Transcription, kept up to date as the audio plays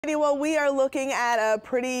Well, we are looking at a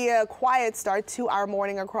pretty quiet start to our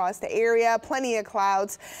morning across the area. Plenty of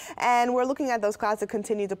clouds, and we're looking at those clouds to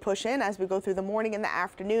continue to push in as we go through the morning and the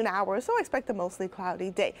afternoon hours. So expect a mostly cloudy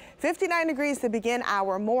day. 59 degrees to begin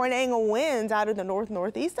our morning. Winds out of the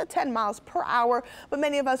north-northeast at 10 miles per hour. But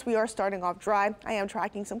many of us, we are starting off dry. I am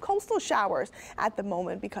tracking some coastal showers at the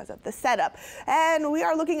moment because of the setup. And we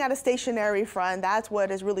are looking at a stationary front. That's what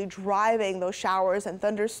is really driving those showers and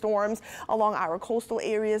thunderstorms along our coastal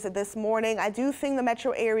areas this morning. I do think the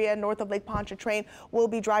metro area north of Lake Pontchartrain will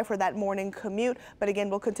be dry for that morning commute. But again,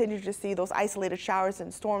 we'll continue to see those isolated showers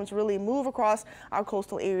and storms really move across our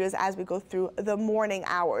coastal areas as we go through the morning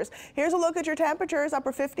hours. Here's a look at your temperatures.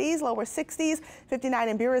 Upper 50s, lower 60s, 59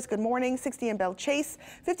 in Buras, good morning, 60 in Belle Chasse,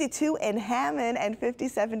 52 in Hammond, and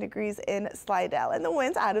 57 degrees in Slidell. And the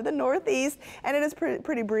winds out of the northeast, and it is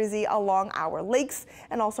pretty breezy along our lakes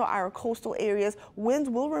and also our coastal areas. Winds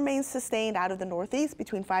will remain sustained out of the northeast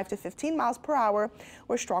between 5 to 15 miles per hour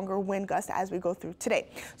or stronger wind gusts as we go through today.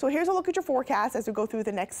 So here's a look at your forecast as we go through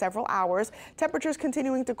the next several hours. Temperatures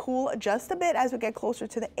continuing to cool just a bit as we get closer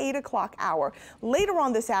to the 8 o'clock hour. Later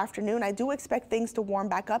on this afternoon, I do expect things to warm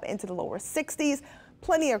back up into the lower 60s.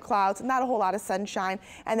 Plenty of clouds, not a whole lot of sunshine.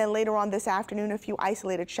 And then later on this afternoon, a few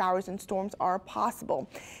isolated showers and storms are possible.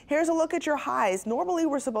 Here's a look at your highs. Normally,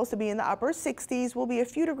 we're supposed to be in the upper 60s. We'll be a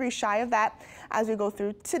few degrees shy of that as we go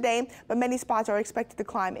through today. But many spots are expected to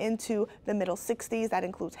climb into the middle 60s. That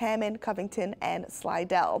includes Hammond, Covington, and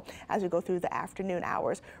Slidell as we go through the afternoon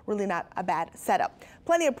hours. Really not a bad setup.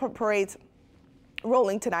 Plenty of parades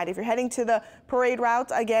rolling tonight. If you're heading to the parade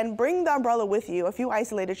route, again, bring the umbrella with you. A few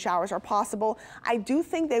isolated showers are possible. I do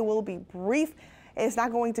think they will be brief. It's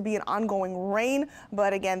not going to be an ongoing rain,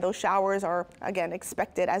 but again, those showers are again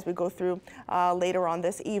expected as we go through later on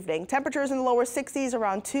this evening. Temperatures in the lower 60s,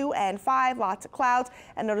 around 2 and 5, lots of clouds,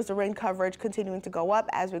 and notice the rain coverage continuing to go up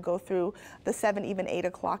as we go through the 7, even 8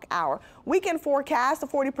 o'clock hour. Weekend forecast, a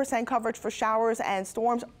 40% coverage for showers and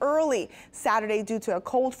storms early Saturday due to a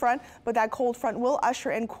cold front, but that cold front will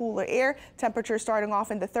usher in cooler air. Temperatures starting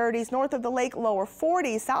off in the 30s north of the lake, lower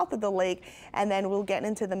 40s south of the lake, and then we'll get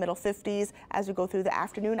into the middle 50s as we go through the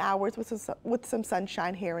afternoon hours with some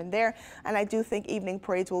sunshine here and there. And I do think evening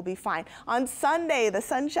parades will be fine. On Sunday, the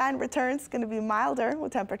sunshine returns. It's going to be milder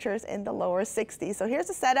with temperatures in the lower 60s. So here's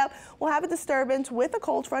the setup. We'll have a disturbance with a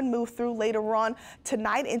cold front move through later on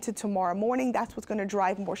tonight into tomorrow morning. That's what's going to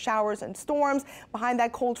drive more showers and storms. Behind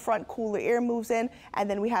that cold front, cooler air moves in, and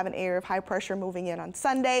then we have an area of high pressure moving in on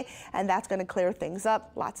Sunday, and that's going to clear things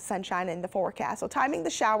up. Lots of sunshine in the forecast. So timing the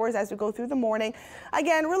showers as we go through the morning.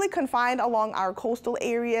 Again, really confined along our coastal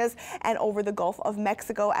areas and over the Gulf of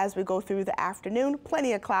Mexico as we go through the afternoon.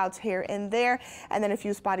 Plenty of clouds here and there, and then a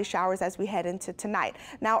few spotty showers as we head into tonight.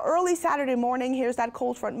 Now, early Saturday morning, here's that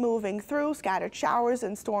cold front moving through. Scattered showers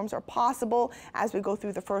and storms are possible as we go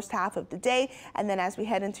through the first half of the day, and then as we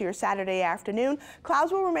head into your Saturday afternoon,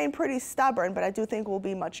 clouds will remain pretty stubborn, but I do think will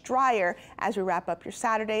be much drier as we wrap up your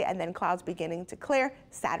Saturday, and then clouds beginning to clear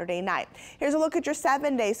Saturday night. Here's a look at your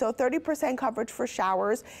 7-day, so 30% coverage for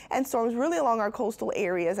showers and storms really along our coastal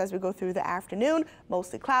areas as we go through the afternoon.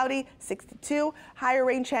 Mostly cloudy, 62. Higher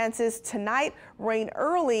rain chances tonight. Rain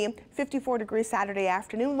early, 54 degrees Saturday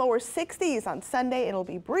afternoon. Lower 60s on Sunday. It'll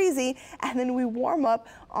be breezy, and then we warm up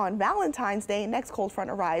on Valentine's Day. Next cold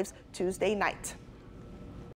front arrives Tuesday night.